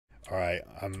All right,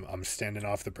 I'm standing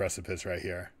off the precipice right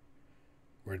here.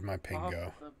 Where'd my ping Off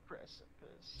go? the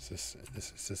precipice.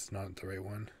 Is this not the right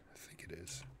one? I think it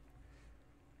is.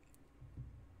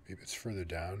 Maybe it's further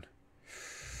down.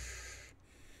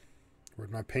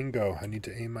 Where'd my ping go? I need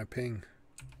to aim my ping.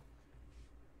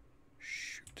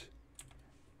 Shoot.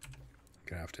 I'm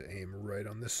gonna have to aim right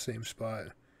on this same spot.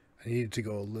 I need to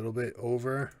go a little bit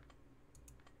over.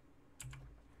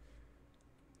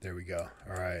 There we go.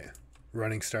 All right.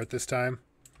 Running start this time.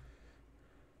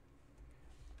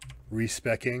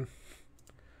 Respecking.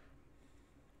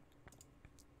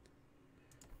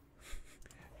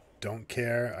 Don't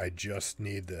care. I just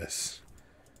need this.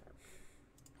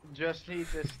 Just need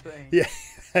this thing. Yeah,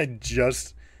 I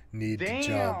just need Damn! to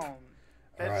jump.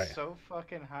 That's All right. so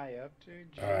fucking high up, dude.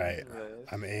 Jesus. All right.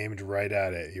 I'm aimed right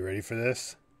at it. You ready for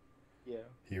this? Yeah.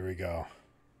 Here we go.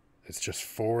 It's just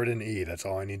forward and E. That's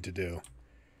all I need to do.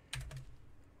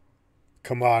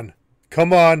 Come on.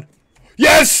 Come on.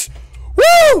 Yes!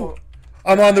 Woo!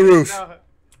 I'm on the roof. No.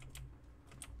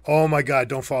 Oh my God,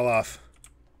 don't fall off.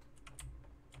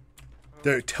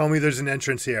 There, tell me there's an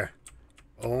entrance here.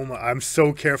 Oh my, I'm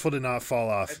so careful to not fall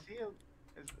I off. see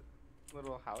a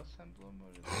little house emblem.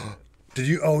 What is it? Did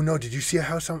you, oh no, did you see a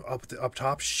house up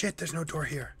top? Shit, there's no door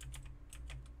here.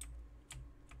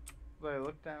 Wait,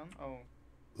 look down. Oh.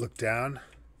 Look down.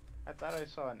 I thought I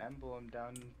saw an emblem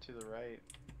down to the right.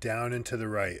 Down and to the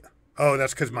right. Oh,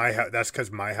 that's because my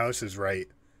house is right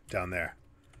down there.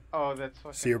 Oh, that's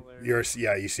fucking See, hilarious.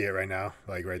 yeah, you see it right now,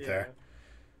 like right there.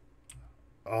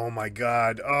 Oh my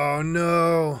God! Oh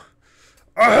no!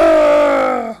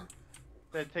 Ah!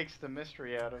 That takes the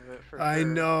mystery out of it for I sure.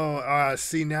 know.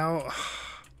 See now.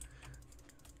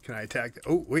 Can I attack?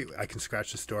 Oh wait, I can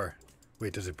scratch this door.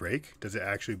 Wait, does it break? Does it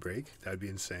actually break? That'd be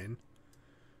insane.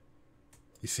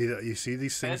 You see that? You see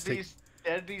these things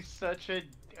That'd be such a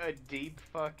deep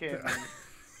fucking.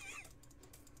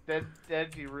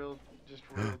 that'd be real, just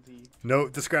real deep. No,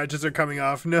 the scratches are coming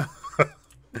off. No.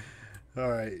 All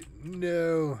right.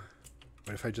 No.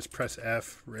 What if I just press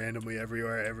F randomly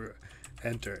everywhere?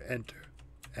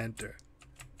 Enter.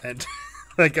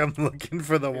 Like I'm looking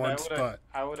for the one spot.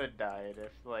 I would have died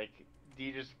if like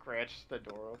D just scratched the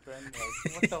door open.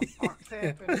 Like, what the fuck's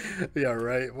happening? Yeah,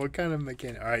 right. What kind of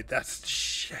mechanic? All right, that's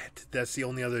shit. That's the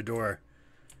only other door.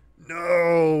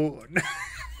 No.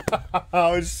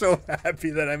 I was so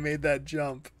happy that I made that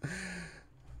jump.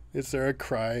 Is there a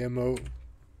cry emote?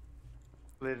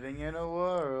 Living in a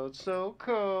world so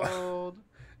cold.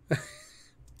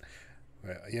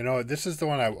 You know, this is the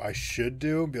one I should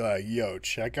do. Be like, yo,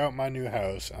 check out my new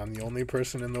house. I'm the only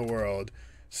person in the world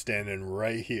standing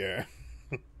right here.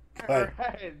 But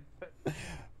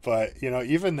you know,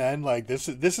 even then, like this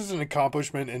is an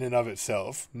accomplishment in and of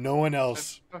itself. No one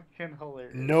else. That's fucking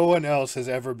hilarious. No one else has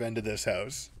ever been to this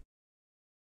house.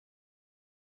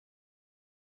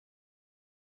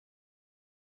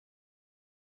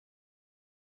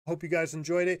 Hope you guys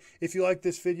enjoyed it. If you like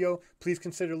this video, please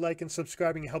consider liking and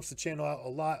subscribing. It helps the channel out a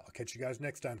lot. I'll catch you guys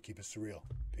next time. Keep it surreal.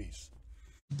 Peace.